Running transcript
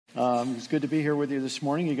It's good to be here with you this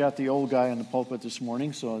morning. You got the old guy in the pulpit this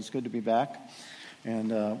morning, so it's good to be back.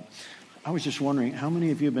 And I was just wondering, how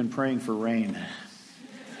many of you have been praying for rain?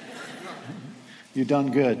 You've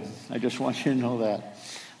done good. I just want you to know that.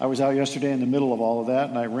 I was out yesterday in the middle of all of that,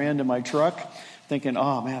 and I ran to my truck thinking,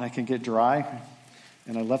 oh, man, I can get dry.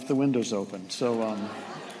 And I left the windows open. So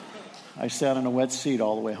I sat on a wet seat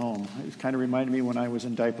all the way home. It kind of reminded me when I was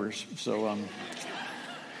in diapers. So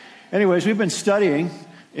anyways, we've been studying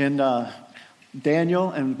in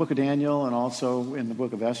Daniel and the book of Daniel and also in the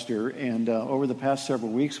book of Esther. And over the past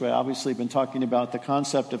several weeks, we've obviously been talking about the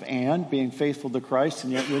concept of and, being faithful to Christ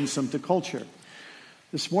and yet winsome to culture.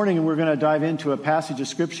 This morning, we're going to dive into a passage of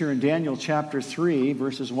Scripture in Daniel chapter 3,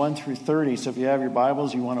 verses 1 through 30. So if you have your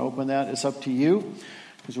Bibles, you want to open that, it's up to you,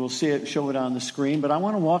 because we'll show it on the screen. But I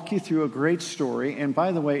want to walk you through a great story. And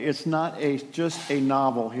by the way, it's not just a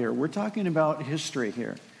novel here. We're talking about history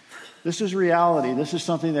here. This is reality. This is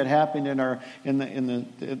something that happened in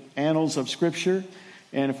the annals of Scripture.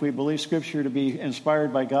 And if we believe Scripture to be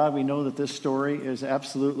inspired by God, we know that this story is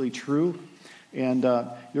absolutely true. And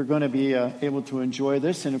you're going to be able to enjoy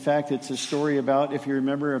this. And in fact, it's a story about, if you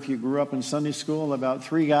remember, if you grew up in Sunday school, about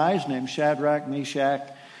three guys named Shadrach, Meshach,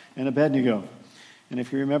 and Abednego. And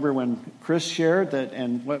if you remember when Chris shared that,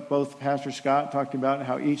 and what both Pastor Scott talked about,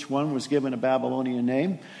 how each one was given a Babylonian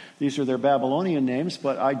name. These are their Babylonian names,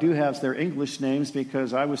 but I do have their English names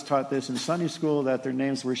because I was taught this in Sunday school, that their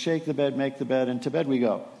names were Shake the Bed, Make the Bed, and To Bed We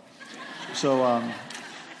Go. So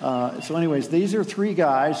anyways, these are three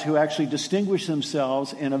guys who actually distinguished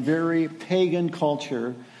themselves in a very pagan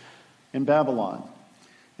culture in Babylon.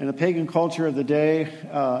 And the pagan culture of the day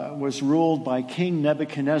was ruled by King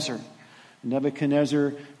Nebuchadnezzar.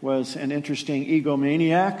 Nebuchadnezzar was an interesting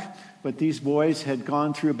egomaniac, but these boys had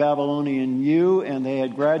gone through Babylonian U, and they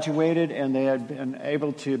had graduated, and they had been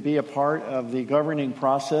able to be a part of the governing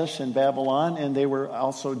process in Babylon, and they were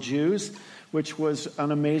also Jews, which was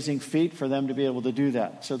an amazing feat for them to be able to do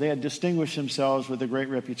that. So they had distinguished themselves with a great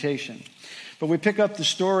reputation. But we pick up the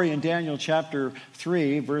story in Daniel chapter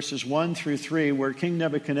 3, verses 1 through 3, where King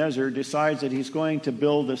Nebuchadnezzar decides that he's going to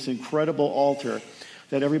build this incredible altar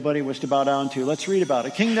that everybody was to bow down to. Let's read about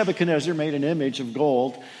it. King Nebuchadnezzar made an image of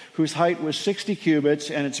gold whose height was 60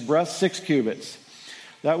 cubits and its breadth 6 cubits.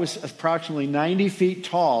 That was approximately 90 feet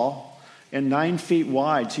tall and 9 feet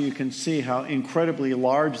wide. So you can see how incredibly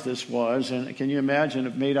large this was. And can you imagine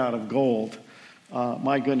it made out of gold?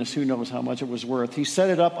 My goodness, who knows how much it was worth. He set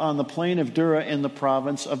it up on the plain of Dura in the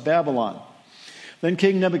province of Babylon. Then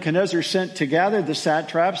King Nebuchadnezzar sent to gather the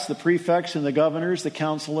satraps, the prefects, and the governors, the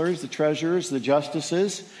counselors, the treasurers, the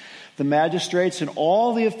justices, the magistrates, and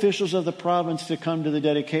all the officials of the province to come to the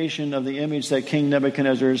dedication of the image that King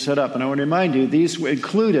Nebuchadnezzar had set up. And I want to remind you, these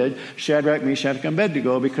included Shadrach, Meshach, and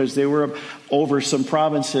Abednego, because they were over some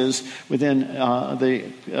provinces within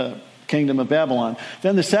the kingdom of Babylon.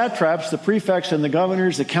 Then the satraps, the prefects, and the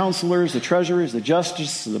governors, the counselors, the treasurers, the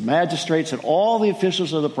justices, the magistrates, and all the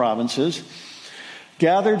officials of the provinces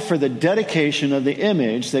gathered for the dedication of the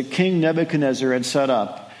image that King Nebuchadnezzar had set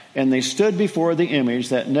up. And they stood before the image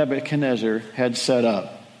that Nebuchadnezzar had set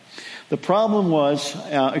up. The problem was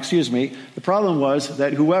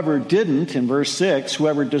that whoever didn't, in verse 6,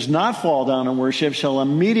 whoever does not fall down and worship shall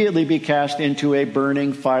immediately be cast into a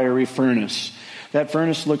burning fiery furnace. That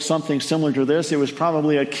furnace looked something similar to this. It was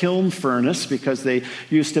probably a kiln furnace, because they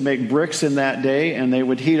used to make bricks in that day, and they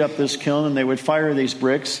would heat up this kiln and they would fire these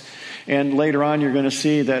bricks. And later on, you're going to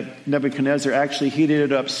see that Nebuchadnezzar actually heated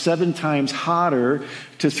it up 7 times hotter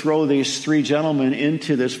to throw these three gentlemen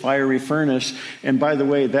into this fiery furnace. And by the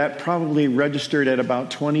way, that probably registered at about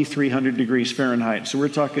 2,300 degrees Fahrenheit. So we're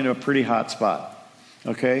talking a pretty hot spot.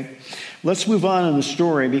 Okay? Let's move on in the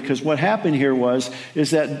story, because what happened here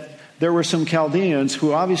is that there were some Chaldeans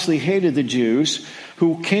who obviously hated the Jews,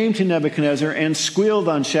 who came to Nebuchadnezzar and squealed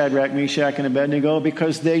on Shadrach, Meshach, and Abednego,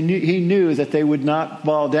 because he knew that they would not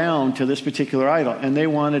bow down to this particular idol, and they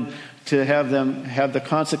wanted to have them have the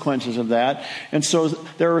consequences of that. And so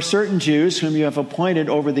there are certain Jews whom you have appointed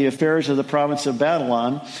over the affairs of the province of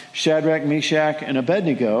Babylon, Shadrach, Meshach, and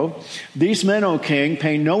Abednego. These men, O king,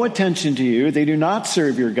 pay no attention to you. They do not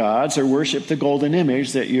serve your gods or worship the golden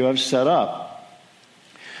image that you have set up.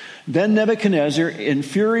 Then Nebuchadnezzar, in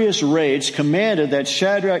furious rage, commanded that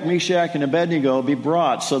Shadrach, Meshach, and Abednego be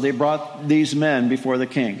brought. So they brought these men before the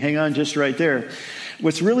king. Hang on just right there.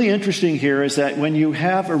 What's really interesting here is that when you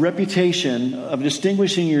have a reputation of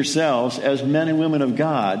distinguishing yourselves as men and women of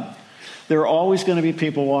God, there are always going to be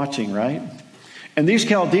people watching, right? And these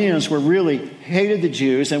Chaldeans really hated the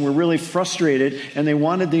Jews and were really frustrated, and they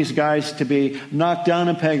wanted these guys to be knocked down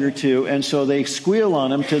a peg or two, and so they squeal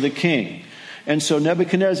on them to the king. And so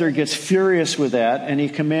Nebuchadnezzar gets furious with that, and he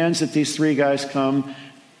commands that these three guys come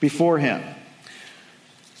before him.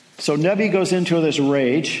 So Nebi goes into this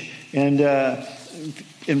rage, and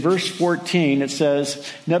in verse 14 it says,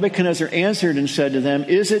 Nebuchadnezzar answered and said to them,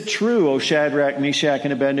 "Is it true, O Shadrach, Meshach,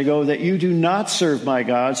 and Abednego, that you do not serve my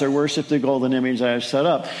gods or worship the golden image I have set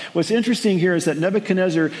up?" What's interesting here is that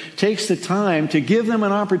Nebuchadnezzar takes the time to give them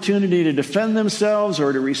an opportunity to defend themselves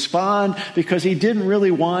or to respond, because he didn't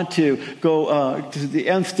really want to go to the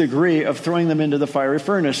nth degree of throwing them into the fiery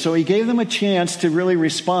furnace. So he gave them a chance to really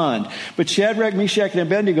respond. But Shadrach, Meshach, and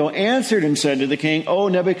Abednego answered and said to the king, "O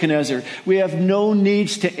Nebuchadnezzar, we have no need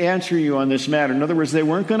to answer you on this matter." In other words, they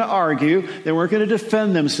weren't going to argue. They weren't going to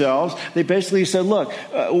defend themselves. They basically said, "Look,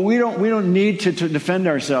 we don't need to defend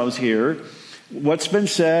ourselves here. What's been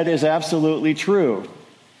said is absolutely true.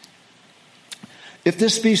 If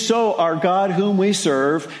this be so, our God whom we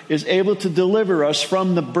serve is able to deliver us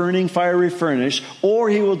from the burning fiery furnace, or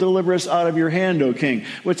he will deliver us out of your hand, O king."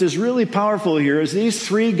 What is really powerful here is these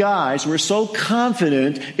three guys were so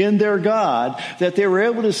confident in their God that they were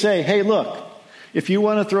able to say, "Hey, look, if you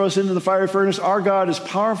want to throw us into the fiery furnace, our God is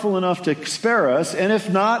powerful enough to spare us, and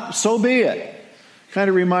if not, so be it." Kind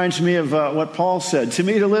of reminds me of what Paul said, "To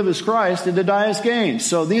me to live is Christ, and to die is gain."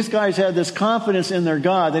 So these guys had this confidence in their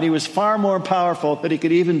God that he was far more powerful, that he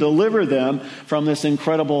could even deliver them from this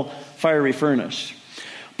incredible fiery furnace.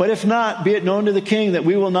 "But if not, be it known to the king that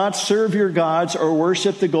we will not serve your gods or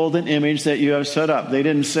worship the golden image that you have set up." They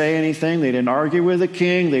didn't say anything. They didn't argue with the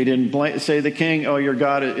king. They didn't say to the king, "Oh, your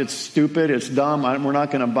God, it's stupid, it's dumb. We're not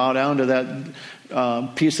going to bow down to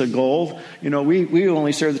that piece of gold. We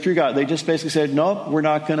only serve the true God." They just basically said, "Nope, we're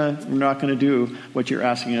not going to do what you're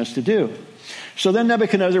asking us to do." So then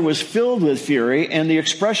Nebuchadnezzar was filled with fury, and the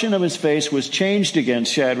expression of his face was changed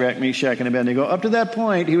against Shadrach, Meshach, and Abednego. Up to that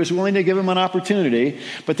point, he was willing to give him an opportunity,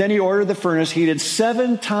 but then he ordered the furnace heated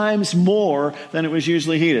 7 times more than it was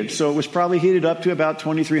usually heated. So it was probably heated up to about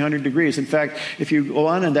 2,300 degrees. In fact, if you go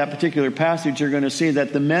on in that particular passage, you're going to see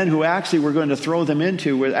that the men who actually were going to throw them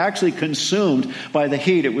into were actually consumed by the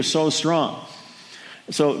heat. It was so strong.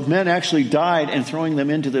 So men actually died in throwing them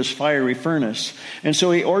into this fiery furnace. And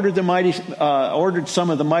so he ordered some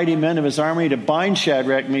of the mighty men of his army to bind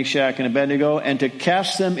Shadrach, Meshach, and Abednego and to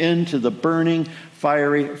cast them into the burning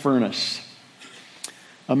fiery furnace.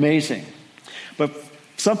 Amazing. But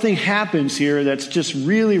something happens here that's just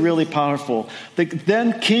really, really powerful.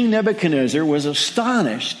 Then King Nebuchadnezzar was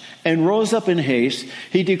astonished and rose up in haste.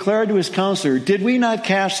 He declared to his counselor, "Did we not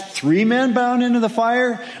cast 3 men bound into the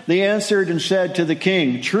fire?" They answered and said to the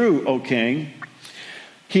king, "True, O king."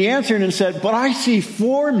 He answered and said, "But I see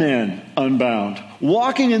 4 men unbound,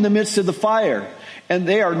 walking in the midst of the fire, and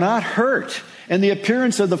they are not hurt. And the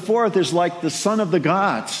appearance of the 4th is like the son of the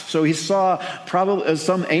gods." So he saw probably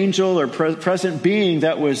some angel or present being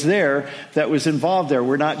that was there, that was involved there.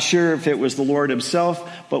 We're not sure if it was the Lord himself,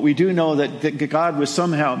 but we do know that God was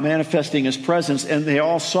somehow manifesting his presence, and they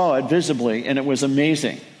all saw it visibly, and it was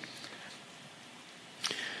amazing.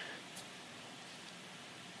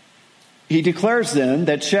 He declares then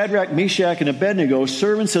that Shadrach, Meshach, and Abednego,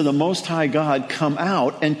 servants of the Most High God, come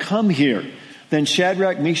out and come here. Then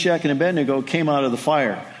Shadrach, Meshach, and Abednego came out of the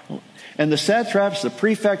fire. And the satraps, the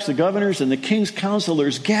prefects, the governors, and the king's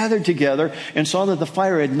counselors gathered together and saw that the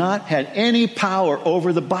fire had not had any power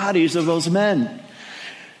over the bodies of those men.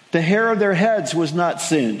 The hair of their heads was not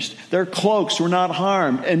singed. Their cloaks were not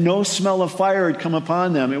harmed, and no smell of fire had come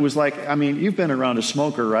upon them. It was like, you've been around a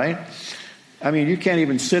smoker, right? You can't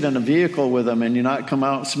even sit in a vehicle with them and you not come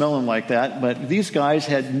out smelling like that. But these guys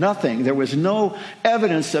had nothing. There was no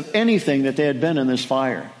evidence of anything that they had been in this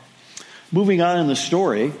fire. Moving on in the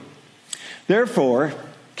story. Therefore,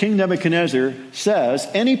 King Nebuchadnezzar says,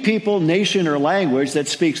 "Any people, nation, or language that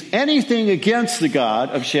speaks anything against the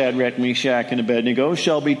God of Shadrach, Meshach, and Abednego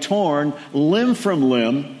shall be torn limb from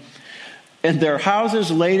limb, and their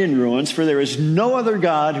houses laid in ruins, for there is no other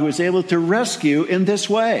God who is able to rescue in this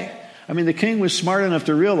way." The king was smart enough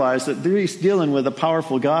to realize that he's dealing with a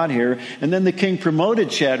powerful God here. And then the king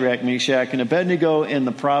promoted Shadrach, Meshach, and Abednego in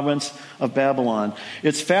the province of Babylon.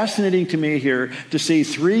 It's fascinating to me here to see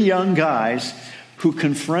 3 young guys who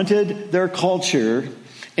confronted their culture,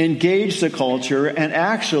 engaged the culture, and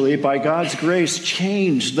actually, by God's grace,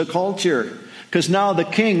 changed the culture. Because now the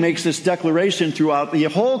king makes this declaration throughout the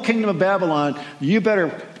whole kingdom of Babylon: you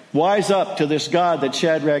better wise up to this God that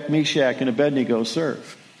Shadrach, Meshach, and Abednego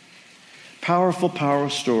serve. Powerful, powerful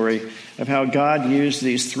story of how God used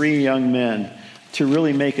these 3 young men to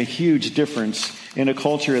really make a huge difference in a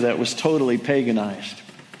culture that was totally paganized.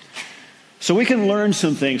 So we can learn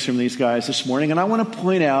some things from these guys this morning, and I want to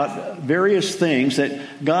point out various things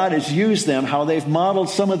that God has used them, how they've modeled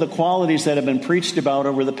some of the qualities that have been preached about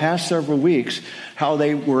over the past several weeks, how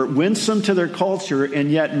they were winsome to their culture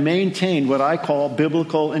and yet maintained what I call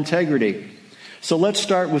biblical integrity. So let's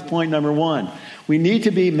start with point number 1. We need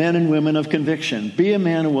to be men and women of conviction. Be a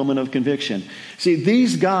man and woman of conviction. See,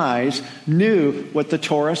 these guys knew what the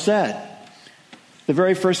Torah said. The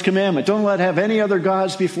very first commandment, don't let have any other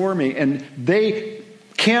gods before me. And they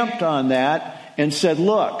camped on that and said,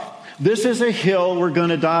 look, this is a hill we're going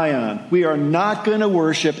to die on. We are not going to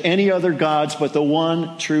worship any other gods but the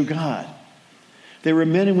one true God. They were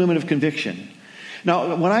men and women of conviction.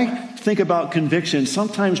 Now, when I think about conviction,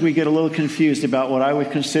 sometimes we get a little confused about what I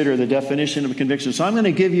would consider the definition of conviction. So I'm going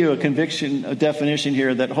to give you a definition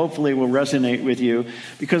here that hopefully will resonate with you,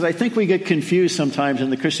 because I think we get confused sometimes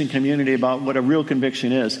in the Christian community about what a real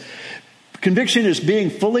conviction is. Conviction is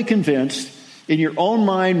being fully convinced in your own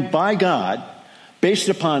mind by God, based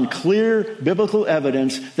upon clear biblical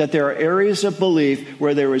evidence that there are areas of belief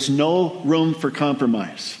where there is no room for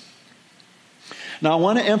compromise. Now, I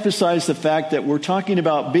want to emphasize the fact that we're talking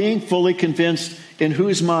about being fully convinced in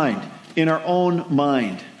whose mind? In our own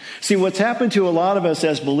mind. See, what's happened to a lot of us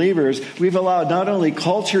as believers, we've allowed not only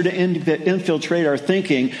culture to infiltrate our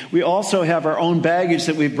thinking, we also have our own baggage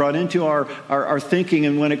that we've brought into our thinking,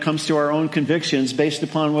 and when it comes to our own convictions based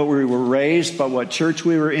upon what we were raised, by what church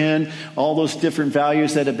we were in, all those different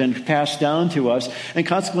values that have been passed down to us. And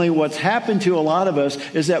consequently, what's happened to a lot of us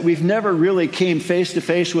is that we've never really came face to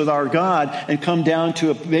face with our God and come down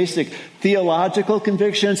to a basic theological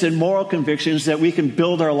convictions and moral convictions that we can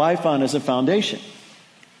build our life on as a foundation.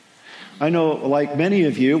 I know, like many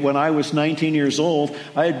of you, when I was 19 years old,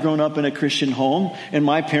 I had grown up in a Christian home, and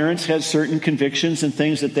my parents had certain convictions and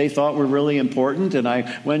things that they thought were really important, and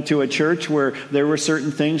I went to a church where there were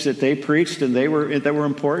certain things that they preached and that were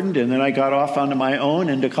important, and then I got off onto my own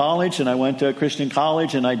into college, and I went to a Christian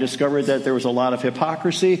college, and I discovered that there was a lot of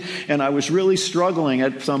hypocrisy, and I was really struggling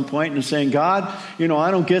at some point and saying, God,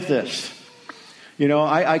 I don't get this.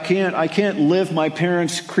 I can't live my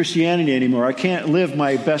parents' Christianity anymore. I can't live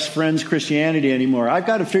my best friend's Christianity anymore. I've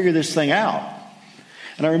got to figure this thing out.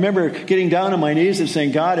 And I remember getting down on my knees and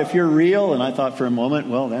saying, God, if you're real, and I thought for a moment,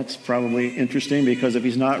 well, that's probably interesting, because if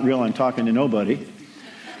he's not real, I'm talking to nobody.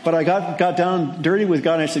 But I got down dirty with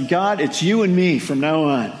God, and I said, God, it's you and me from now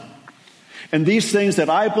on. And these things that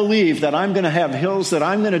I believe that I'm going to have hills that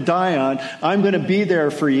I'm going to die on, I'm going to be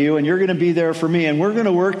there for you, and you're going to be there for me, and we're going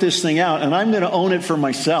to work this thing out, and I'm going to own it for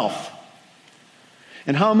myself.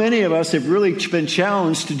 And how many of us have really been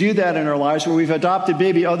challenged to do that in our lives, where we've adopted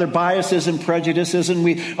maybe other biases and prejudices, and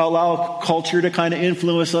we allow culture to kind of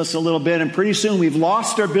influence us a little bit, and pretty soon we've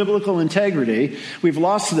lost our biblical integrity. We've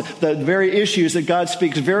lost the very issues that God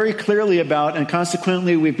speaks very clearly about, and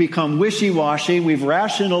consequently we've become wishy-washy, we've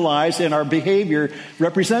rationalized, and our behavior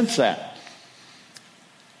represents that.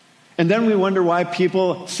 And then we wonder why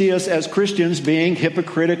people see us as Christians being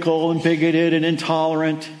hypocritical and bigoted and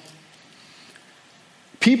intolerant.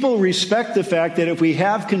 People respect the fact that if we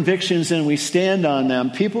have convictions and we stand on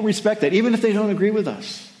them, people respect that, even if they don't agree with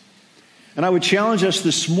us. And I would challenge us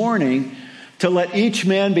this morning to let each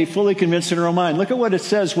man be fully convinced in their own mind. Look at what it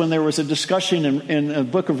says when there was a discussion in the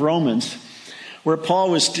book of Romans, where Paul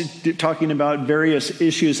was talking about various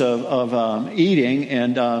issues of eating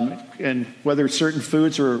and whether certain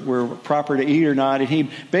foods were proper to eat or not. And he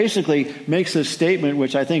basically makes a statement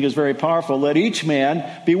which I think is very powerful. Let each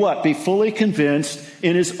man be what? Be fully convinced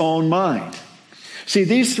in his own mind. See,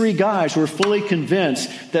 these three guys were fully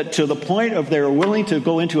convinced that to the point of they were willing to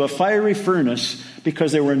go into a fiery furnace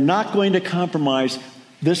because they were not going to compromise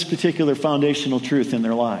this particular foundational truth in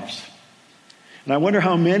their lives. And I wonder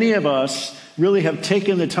how many of us really have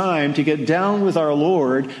taken the time to get down with our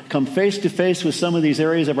Lord, come face to face with some of these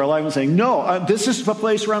areas of our life and saying, no, this is a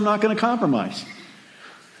place where I'm not going to compromise.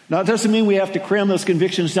 Now, it doesn't mean we have to cram those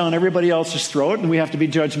convictions down everybody else's throat, and we have to be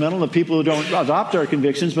judgmental of people who don't adopt our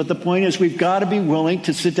convictions. But the point is, we've got to be willing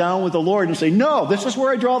to sit down with the Lord and say, no, this is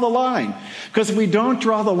where I draw the line. Because if we don't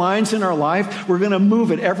draw the lines in our life, we're going to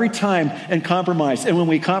move it every time and compromise. And when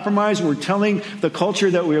we compromise, we're telling the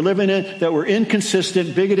culture that we're living in that we're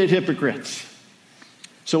inconsistent, bigoted hypocrites.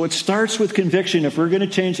 So it starts with conviction. If we're going to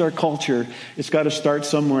change our culture, it's got to start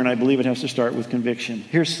somewhere, and I believe it has to start with conviction.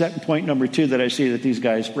 Here's point number 2 that I see that these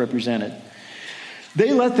guys represented.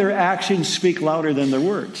 They let their actions speak louder than their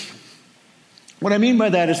words. What I mean by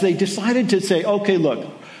that is they decided to say, okay, look,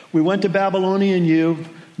 we went to Babylonian U.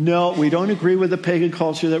 No, we don't agree with the pagan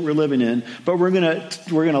culture that we're living in, but we're going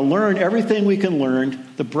to learn everything we can learn,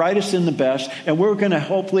 the brightest and the best, and we're going to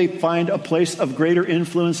hopefully find a place of greater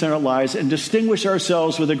influence in our lives and distinguish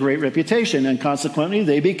ourselves with a great reputation. And consequently,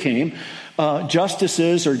 they became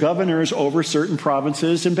justices or governors over certain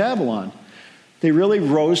provinces in Babylon. They really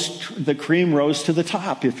the cream rose to the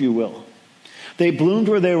top, if you will. They bloomed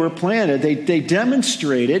where they were planted. They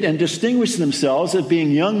demonstrated and distinguished themselves as being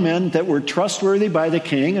young men that were trustworthy by the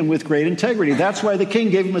king and with great integrity. That's why the king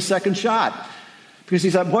gave them a second shot. Because he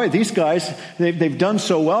thought, boy, these guys, they've done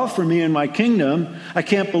so well for me in my kingdom. I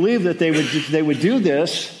can't believe that they would do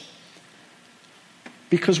this.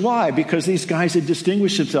 Because why? Because these guys had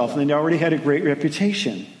distinguished themselves and they already had a great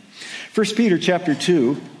reputation. 1 Peter chapter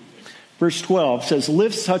 2, verse 12 says,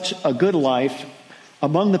 live such a good life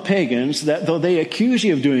among the pagans, that though they accuse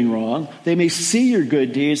you of doing wrong, they may see your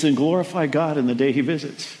good deeds and glorify God in the day he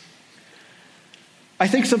visits. I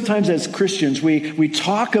think sometimes as Christians, we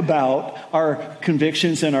talk about our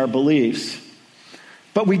convictions and our beliefs,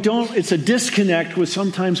 but it's a disconnect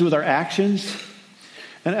sometimes with our actions.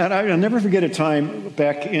 And I'll never forget a time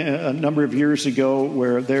back a number of years ago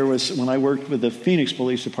where when I worked with the Phoenix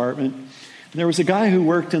Police Department, there was a guy who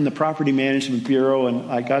worked in the Property Management Bureau,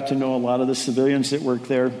 and I got to know a lot of the civilians that worked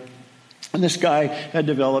there. And this guy had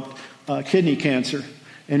developed kidney cancer,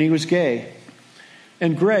 and he was gay.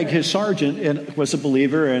 And Greg, his sergeant, was a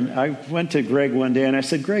believer, and I went to Greg one day, and I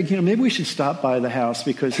said, Greg, maybe we should stop by the house,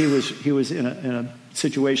 because he was in a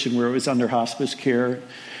situation where it was under hospice care, and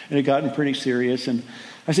it had gotten pretty serious. And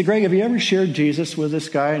I said, Greg, have you ever shared Jesus with this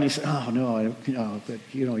guy? And he said, oh,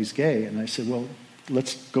 no, he's gay. And I said, well,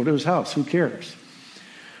 let's go to his house. Who cares?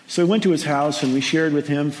 So we went to his house, and we shared with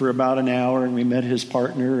him for about an hour, and we met his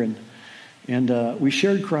partner, and we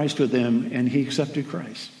shared Christ with him, and he accepted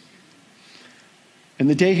Christ. And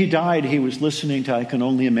the day he died, he was listening to I Can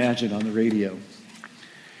Only Imagine on the radio.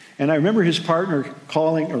 And I remember his partner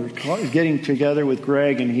getting together with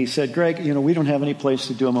Greg, and he said, Greg, we don't have any place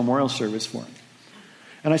to do a memorial service for him.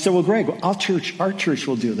 And I said, well, Greg, our church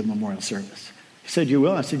will do the memorial service. He said, you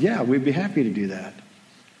will? I said, yeah, we'd be happy to do that.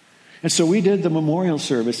 And so we did the memorial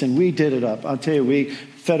service, and we did it up. I'll tell you, we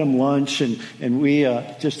fed him lunch, and we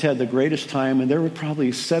just had the greatest time. And there were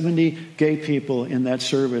probably 70 gay people in that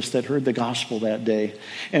service that heard the gospel that day.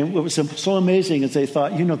 And what was so amazing is they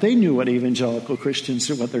thought, they knew what evangelical Christians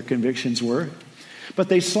and what their convictions were. But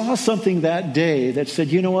they saw something that day that said,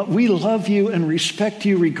 you know what, we love you and respect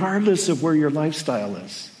you regardless of where your lifestyle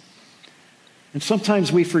is. And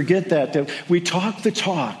sometimes we forget that we talk the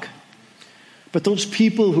talk, but those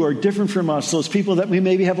people who are different from us, those people that we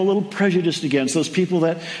maybe have a little prejudice against, those people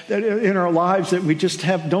that in our lives that we just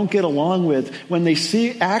don't get along with, when they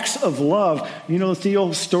see acts of love, it's the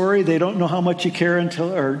old story, they don't know how much you care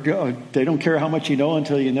or they don't care how much you know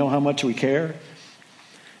until you know how much we care.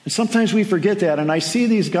 And sometimes we forget that. And I see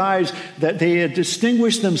these guys that they had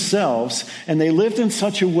distinguished themselves, and they lived in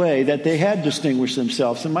such a way that they had distinguished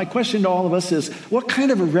themselves. And my question to all of us is, what kind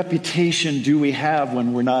of a reputation do we have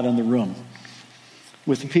when we're not in the room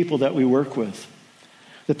with the people that we work with,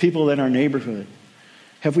 the people in our neighborhood?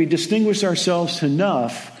 Have we distinguished ourselves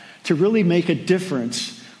enough to really make a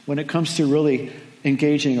difference when it comes to really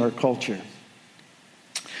engaging our culture?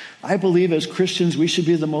 I believe as Christians, we should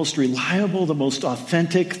be the most reliable, the most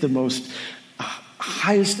authentic, the most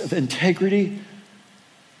highest of integrity.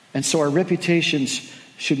 And so our reputations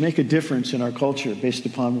should make a difference in our culture based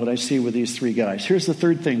upon what I see with these three guys. Here's the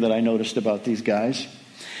third thing that I noticed about these guys.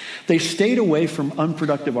 They stayed away from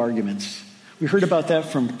unproductive arguments. We heard about that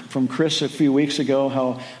from Chris a few weeks ago,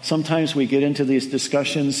 how sometimes we get into these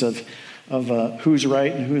discussions of who's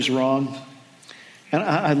right and who's wrong. And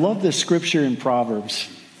I love this scripture in Proverbs.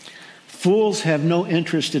 Fools have no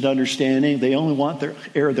interest in understanding. They only want to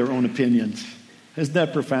air their own opinions. Isn't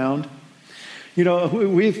that profound?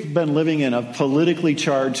 We've been living in a politically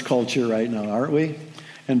charged culture right now, aren't we?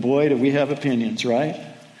 And boy, do we have opinions, right?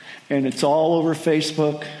 And it's all over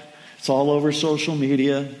Facebook. It's all over social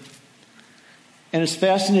media. And it's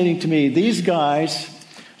fascinating to me. These guys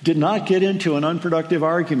did not get into an unproductive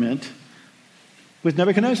argument with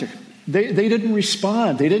Nebuchadnezzar. They didn't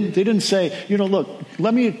respond. They didn't say, look,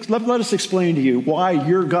 let us explain to you why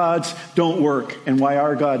your gods don't work and why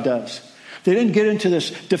our God does. They didn't get into this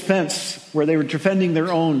defense where they were defending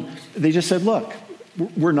their own. They just said, look,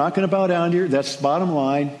 we're not going to bow down to you. That's the bottom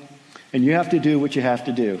line. And you have to do what you have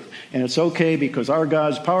to do. And it's okay because our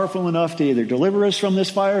God's powerful enough to either deliver us from this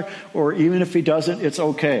fire, or even if he doesn't, it's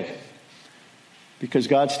okay. Because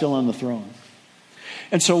God's still on the throne.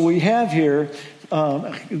 And so we have here,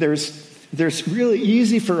 there's really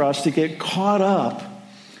easy for us to get caught up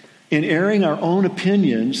in airing our own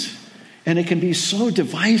opinions, and it can be so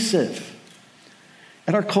divisive.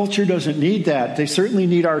 And our culture doesn't need that. They certainly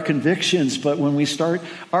need our convictions, but when we start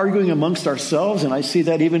arguing amongst ourselves, and I see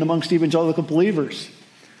that even amongst evangelical believers.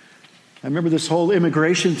 I remember this whole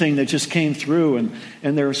immigration thing that just came through,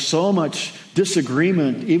 and there's so much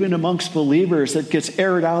disagreement, even amongst believers, that gets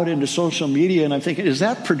aired out into social media, and I'm thinking, is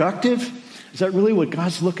that productive? Is that really what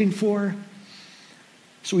God's looking for?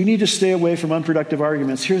 So we need to stay away from unproductive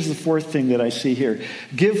arguments. Here's the fourth thing that I see here.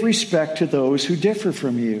 Give respect to those who differ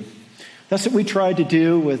from you. That's what we tried to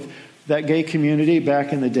do with that gay community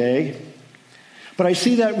back in the day. But I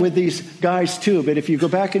see that with these guys too. But if you go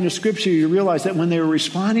back into Scripture, you realize that when they were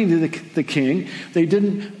responding to the king, they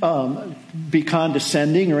didn't be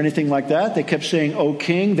condescending or anything like that. They kept saying, "O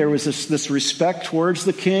king." There was this respect towards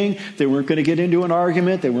the king. They weren't going to get into an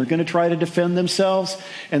argument. They weren't going to try to defend themselves.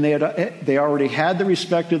 And they already had the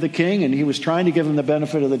respect of the king, and he was trying to give them the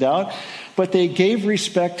benefit of the doubt. But they gave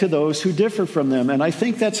respect to those who differ from them. And I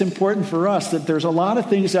think that's important for us, that there's a lot of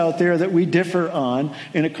things out there that we differ on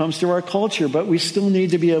when it comes to our culture, but we still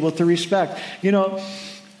need to be able to respect.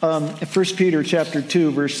 1 Peter chapter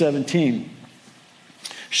 2, verse 17.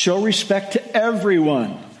 Show respect to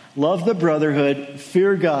everyone. Love the brotherhood,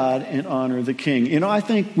 fear God, and honor the king. I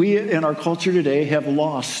think we in our culture today have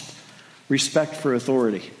lost respect for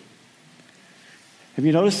authority. Have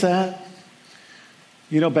you noticed that?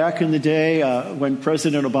 Back in the day when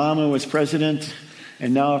President Obama was president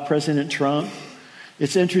and now President Trump,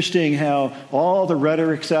 it's interesting how all the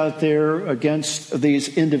rhetoric's out there against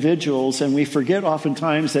these individuals, and we forget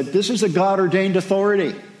oftentimes that this is a God-ordained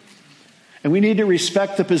authority. And we need to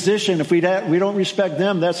respect the position. If we don't respect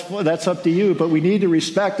them, that's up to you. But we need to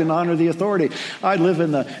respect and honor the authority. I live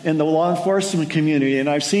in the law enforcement community, and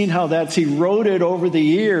I've seen how that's eroded over the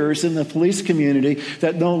years in the police community,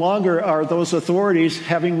 that no longer are those authorities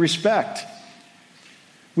having respect.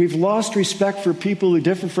 We've lost respect for people who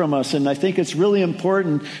differ from us, and I think it's really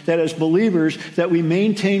important that as believers that we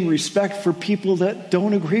maintain respect for people that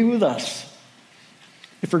don't agree with us.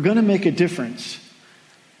 If we're going to make a difference,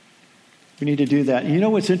 we need to do that.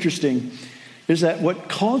 And what's interesting is that what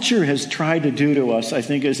culture has tried to do to us, I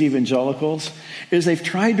think, as evangelicals, is they've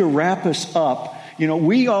tried to wrap us up.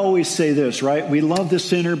 We always say this, right? We love the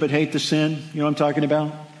sinner but hate the sin. You know what I'm talking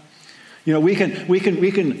about? We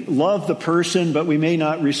can love the person, but we may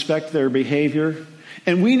not respect their behavior.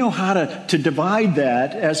 And we know how to divide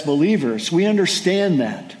that as believers. We understand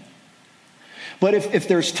that. But if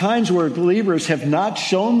there's times where believers have not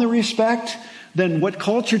shown the respect, then what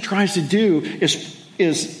culture tries to do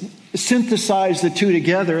is synthesize the two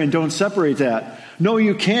together and don't separate that. No,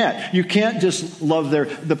 you can't. You can't just love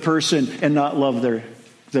the person and not love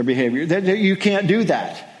their behavior. You can't do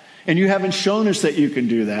that. And you haven't shown us that you can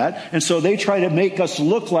do that. And so they try to make us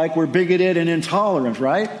look like we're bigoted and intolerant,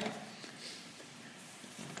 right?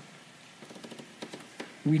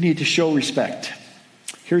 We need to show respect.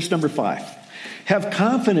 Here's number 5. Have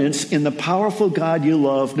confidence in the powerful God you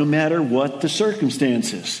love, no matter what the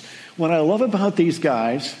circumstances. What I love about these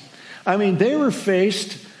guys, they were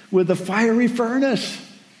faced with a fiery furnace.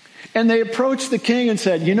 And they approached the king and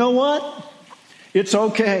said, "You know what? It's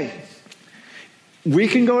okay. We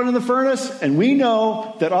can go into the furnace, and we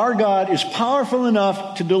know that our God is powerful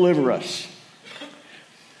enough to deliver us.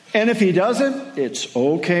 And if he doesn't, it's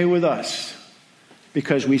okay with us,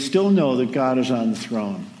 because we still know that God is on the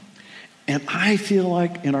throne." And I feel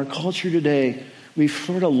like in our culture today, we've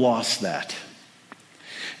sort of lost that.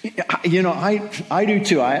 I do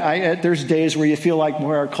too. There's days where you feel like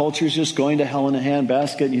our culture is just going to hell in a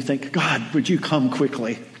handbasket, and you think, "God, would you come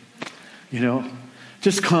quickly?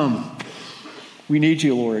 Just come. We need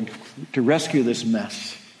you, Lord, to rescue this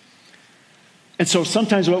mess." And so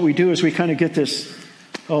sometimes what we do is we kind of get this,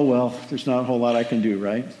 "Oh, well, there's not a whole lot I can do,"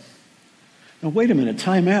 right? Now, wait a minute,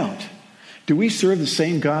 time out. Do we serve the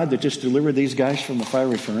same God that just delivered these guys from the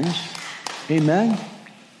fiery furnace? Amen?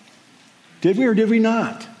 Did we or did we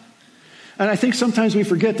not? And I think sometimes we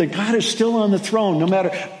forget that God is still on the throne, no matter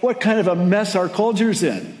what kind of a mess our culture's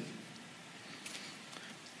in.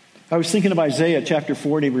 I was thinking of Isaiah chapter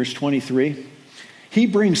 40, verse 23. He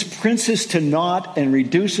brings princes to naught and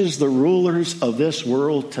reduces the rulers of this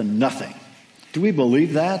world to nothing. Do we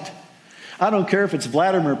believe that? I don't care if it's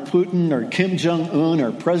Vladimir Putin or Kim Jong-un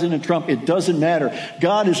or President Trump. It doesn't matter.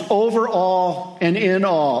 God is over all and in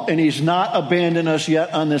all, and he's not abandoned us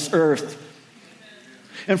yet on this earth.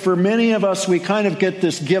 And for many of us, we kind of get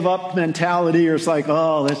this give up mentality, or it's like,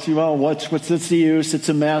 what's the use? It's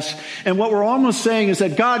a mess. And what we're almost saying is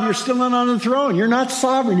that, God, you're still not on the throne. You're not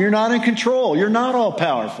sovereign. You're not in control. You're not all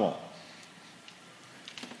powerful.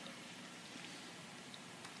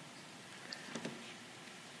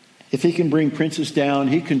 If he can bring princes down,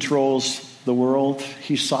 he controls the world.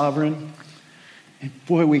 He's sovereign. And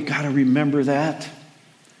boy, we got to remember that.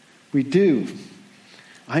 We do.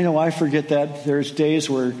 I know I forget that. There's days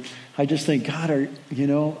where I just think, God,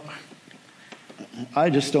 I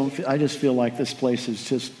just feel like this place is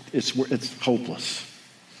just, it's hopeless.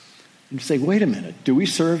 And you say, wait a minute, do we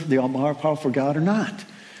serve the all-powerful God or not?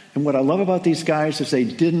 And what I love about these guys is they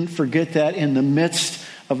didn't forget that in the midst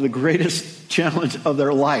of the greatest challenge of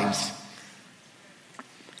their lives.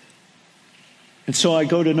 And so I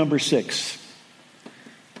go to number 6.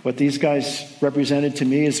 What these guys represented to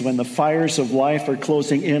me is when the fires of life are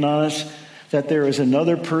closing in on us, that there is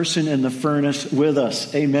another person in the furnace with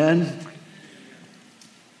us. Amen?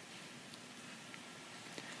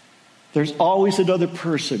 There's always another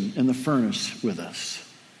person in the furnace with us.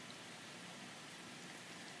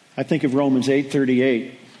 I think of Romans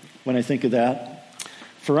 8:38 when I think of that.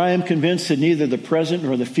 For I am convinced that neither the present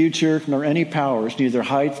nor the future, nor any powers, neither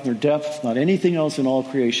height nor depth, not anything else in all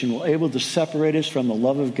creation will able to separate us from the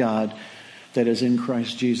love of God that is in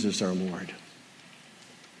Christ Jesus our Lord.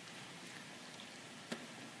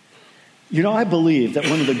 You know, I believe that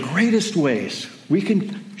one of the greatest ways we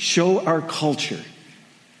can show our culture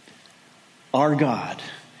our God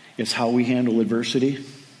is how we handle adversity. Have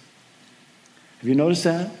you noticed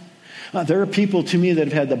that? There are people to me that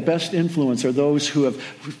have had the best influence are those who have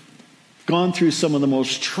gone through some of the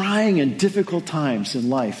most trying and difficult times in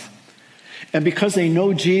life. And because they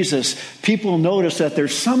know Jesus, people notice that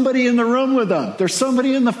there's somebody in the room with them. There's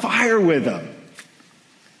somebody in the fire with them.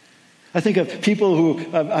 I think of people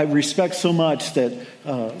who I respect so much that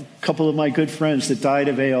a couple of my good friends that died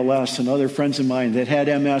of ALS and other friends of mine that had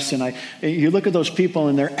MS. And you look at those people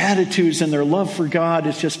and their attitudes and their love for God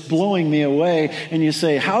is just blowing me away. And you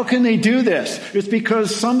say, how can they do this? It's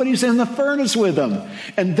because somebody's in the furnace with them.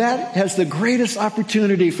 And that has the greatest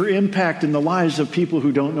opportunity for impact in the lives of people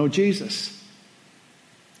who don't know Jesus.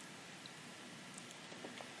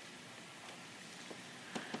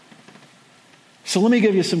 So let me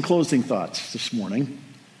give you some closing thoughts this morning.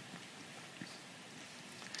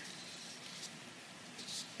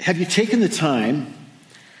 Have you taken the time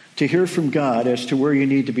to hear from God as to where you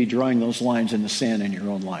need to be drawing those lines in the sand in your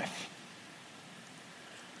own life?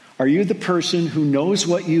 Are you the person who knows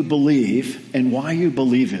what you believe and why you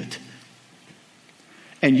believe it?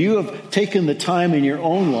 And you have taken the time in your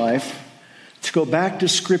own life to go back to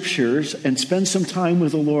scriptures and spend some time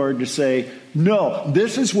with the Lord to say, no,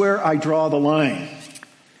 this is where I draw the line.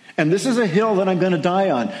 And this is a hill that I'm going to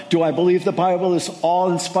die on. Do I believe the Bible is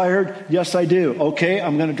all inspired? Yes, I do. Okay,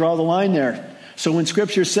 I'm going to draw the line there. So when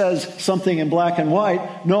scripture says something in black and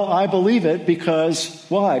white, no, I believe it because,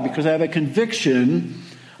 why? Because I have a conviction,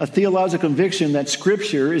 a theological conviction that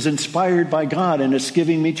scripture is inspired by God and it's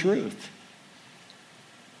giving me truth.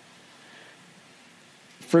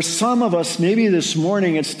 For some of us, maybe this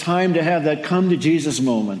morning, it's time to have that come to Jesus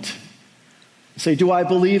moment. Say, do I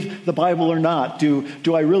believe the Bible or not? Do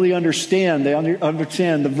I really understand? They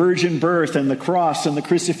understand the virgin birth and the cross and the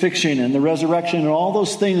crucifixion and the resurrection and all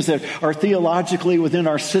those things that are theologically within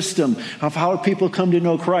our system of how people come to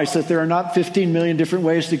know Christ, that there are not 15 million different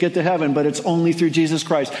ways to get to heaven, but it's only through Jesus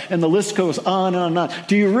Christ. And the list goes on and on.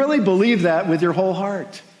 Do you really believe that with your whole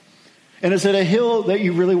heart? And is it a hill that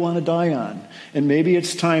you really want to die on? And maybe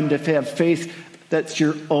it's time to have faith that's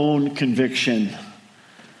your own conviction.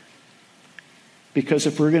 Because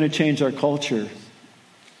if we're going to change our culture,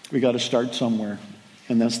 we got to start somewhere.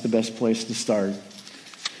 And that's the best place to start.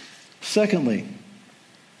 Secondly,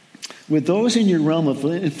 with those in your realm of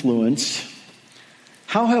influence,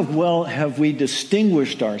 how well have we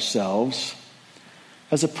distinguished ourselves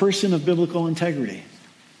as a person of biblical integrity?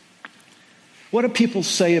 What do people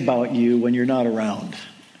say about you when you're not around,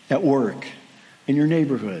 at work, in your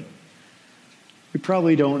neighborhood? We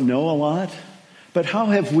probably don't know a lot, but how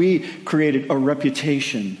have we created a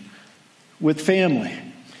reputation with family?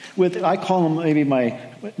 I call them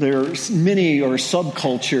there's mini or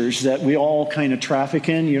subcultures that we all kind of traffic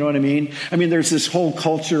in, you know what I mean? I mean, there's this whole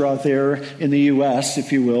culture out there in the U.S.,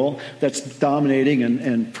 if you will, that's dominating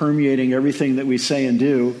and permeating everything that we say and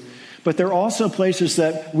do. But there are also places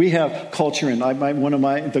that we have culture in.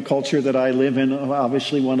 The culture that I live in,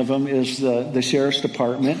 obviously one of them is the sheriff's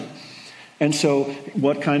department. And so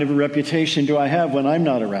what kind of a reputation do I have when I'm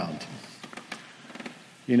not around?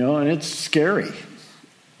 You know, and it's scary.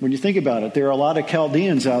 When you think about it, there are a lot of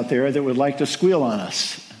Chaldeans out there that would like to squeal on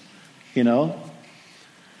us, you know.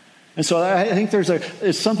 And so I think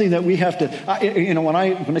it's something that we have to, when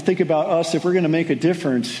I think about us, if we're going to make a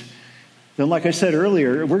difference, then like I said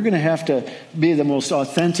earlier, we're going to have to be the most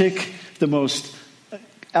authentic, the most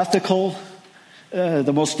ethical,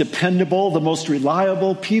 the most dependable, the most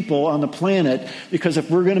reliable people on the planet, because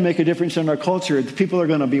if we're going to make a difference in our culture, the people are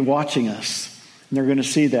going to be watching us, and they're going to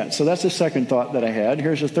see that. So that's the second thought that I had.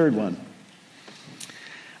 Here's the third one.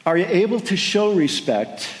 Are you able to show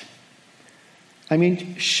respect?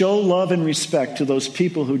 Show love and respect to those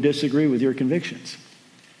people who disagree with your convictions.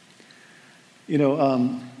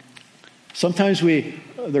 Sometimes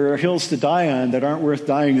there are hills to die on that aren't worth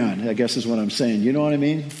dying on, I guess is what I'm saying. You know what I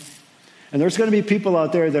mean? And there's going to be people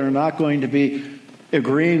out there that are not going to be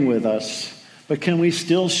agreeing with us, but can we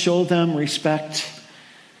still show them respect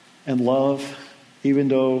and love, even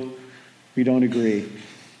though we don't agree?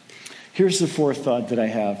 Here's the fourth thought that I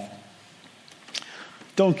have.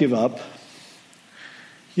 Don't give up.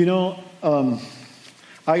 I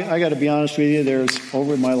got to be honest with you, there's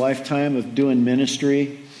over my lifetime of doing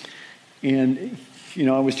ministry, and,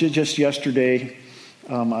 I was just yesterday,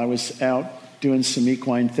 I was out doing some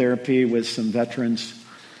equine therapy with some veterans,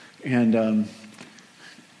 and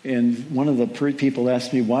one of the people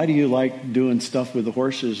asked me, why do you like doing stuff with the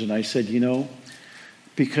horses? And I said,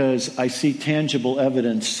 because I see tangible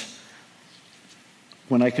evidence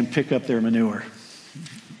when I can pick up their manure.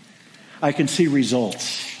 I can see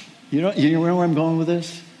results. You know where I'm going with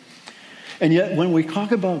this? And yet when we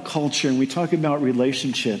talk about culture and we talk about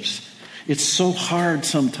relationships, it's so hard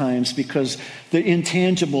sometimes because the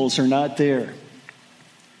intangibles are not there.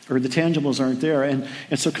 Or the tangibles aren't there. And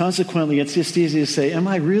so consequently, it's just easy to say, am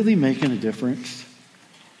I really making a difference?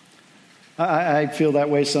 I feel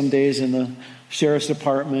that way some days in the sheriff's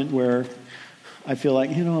department where I feel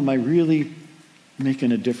like, am I really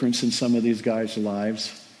making a difference in some of these guys'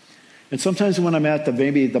 lives? And sometimes when I'm at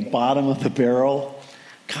maybe the bottom of the barrel,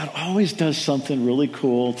 God always does something really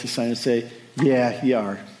cool to kind of say, yeah, you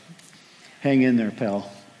are. Hang in there,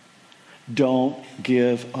 pal. Don't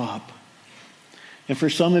give up. And for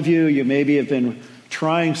some of you, you maybe have been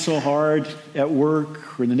trying so hard at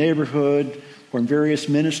work or in the neighborhood or in various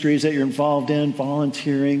ministries that you're involved in,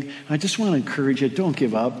 volunteering. I just want to encourage you, don't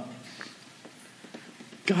give up.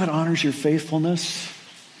 God honors your faithfulness.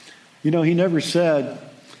 He never said,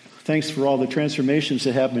 thanks for all the transformations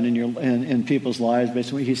that happen in people's lives.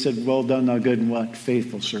 Basically, he said, well done, thou good and what?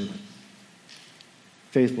 Faithful servant.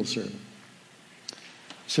 Faithful servant.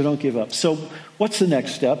 So don't give up. So what's the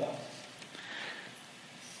next step?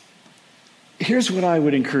 Here's what I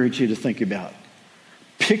would encourage you to think about.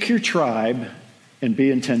 Pick your tribe and be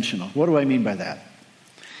intentional. What do I mean by that?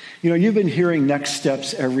 You've been hearing next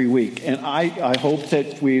steps every week, and I hope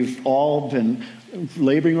that we've all been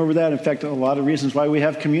laboring over that. In fact, a lot of reasons why we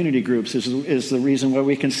have community groups is the reason why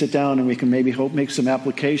we can sit down and we can maybe make some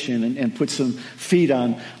application and put some feet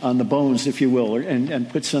on the bones, if you will, and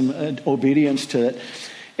put some obedience to it.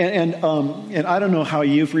 And I don't know how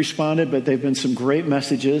you've responded, but they've been some great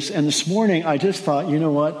messages. And this morning, I just thought, you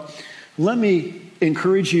know what? Let me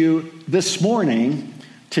encourage you this morning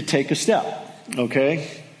to take a step,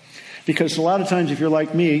 okay? Because a lot of times, if you're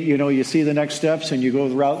like me, you see the next steps and you go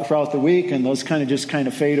throughout the week, and those kind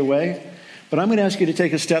of fade away. But I'm going to ask you to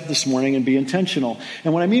take a step this morning and be intentional.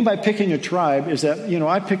 And what I mean by picking a tribe is that,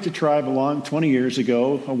 I picked a tribe 20 years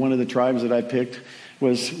ago. One of the tribes that I picked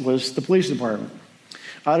was the police department.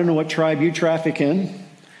 I don't know what tribe you traffic in,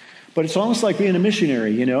 but it's almost like being a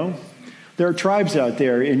missionary, There are tribes out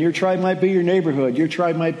there, and your tribe might be your neighborhood. Your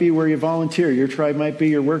tribe might be where you volunteer. Your tribe might be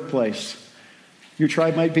your workplace. Your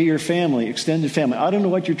tribe might be your family, extended family. I don't know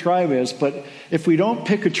what your tribe is, but if we don't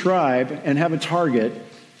pick a tribe and have a target,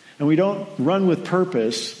 and we don't run with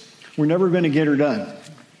purpose, we're never going to get her done,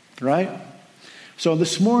 right? So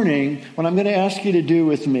this morning, what I'm going to ask you to do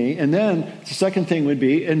with me, and then the second thing would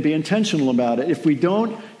be, and be intentional about it. If we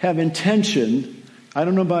don't have intention, I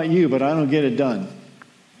don't know about you, but I don't get it done.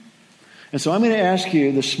 And so I'm going to ask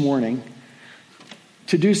you this morning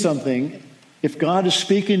to do something. If God is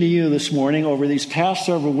speaking to you this morning over these past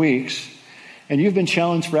several weeks, and you've been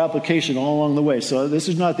challenged for application all along the way. So this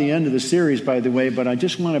is not the end of the series, by the way, but I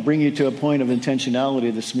just want to bring you to a point of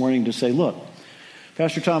intentionality this morning to say, look,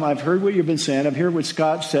 Pastor Tom, I've heard what you've been saying. I've heard what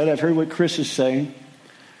Scott said. I've heard what Chris is saying.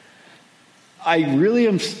 I really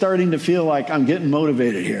am starting to feel like I'm getting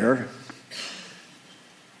motivated here.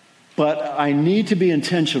 But I need to be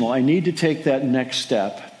intentional. I need to take that next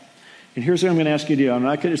step. And here's what I'm going to ask you to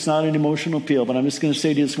do. It's not an emotional appeal, but I'm just going to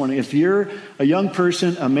say to you this morning, if you're a young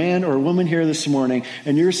person, a man or a woman here this morning,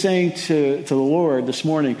 and you're saying to the Lord this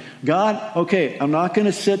morning, God, okay, I'm not going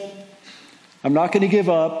to sit. I'm not going to give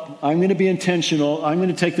up. I'm going to be intentional. I'm going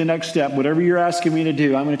to take the next step. Whatever you're asking me to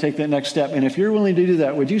do, I'm going to take that next step. And if you're willing to do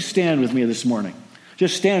that, would you stand with me this morning?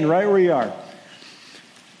 Just stand right where you are.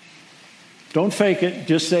 Don't fake it.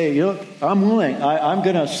 Just say, I'm willing. I'm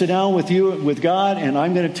going to sit down with you, with God, and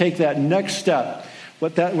I'm going to take that next step.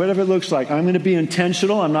 Whatever it looks like. I'm going to be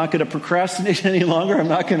intentional. I'm not going to procrastinate any longer. I'm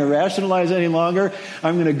not going to rationalize any longer.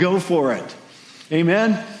 I'm going to go for it.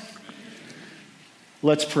 Amen?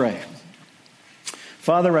 Let's pray.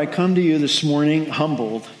 Father, I come to you this morning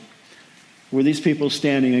humbled with these people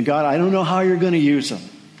standing. And God, I don't know how you're going to use them.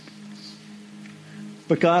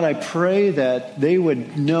 But God, I pray that they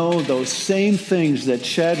would know those same things that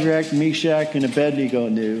Shadrach, Meshach, and Abednego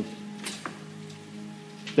knew.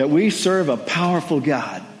 That we serve a powerful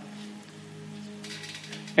God.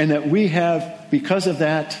 And that we have, because of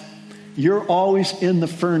that, you're always in the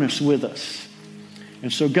furnace with us.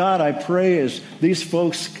 And so God, I pray as these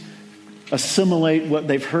folks assimilate what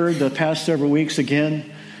they've heard the past several weeks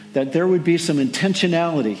again, that there would be some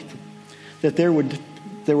intentionality, that there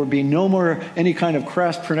would be no more any kind of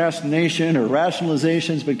procrastination or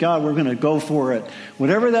rationalizations, but God, we're going to go for it.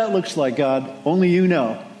 Whatever that looks like, God, only you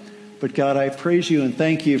know. But God, I praise you and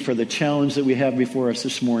thank you for the challenge that we have before us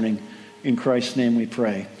this morning. In Christ's name we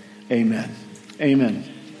pray. Amen. Amen.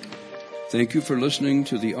 Thank you for listening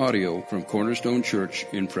to the audio from Cornerstone Church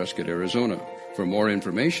in Prescott, Arizona. For more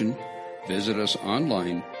information, visit us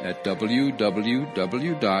online at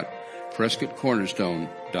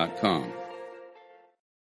www.prescottcornerstone.com.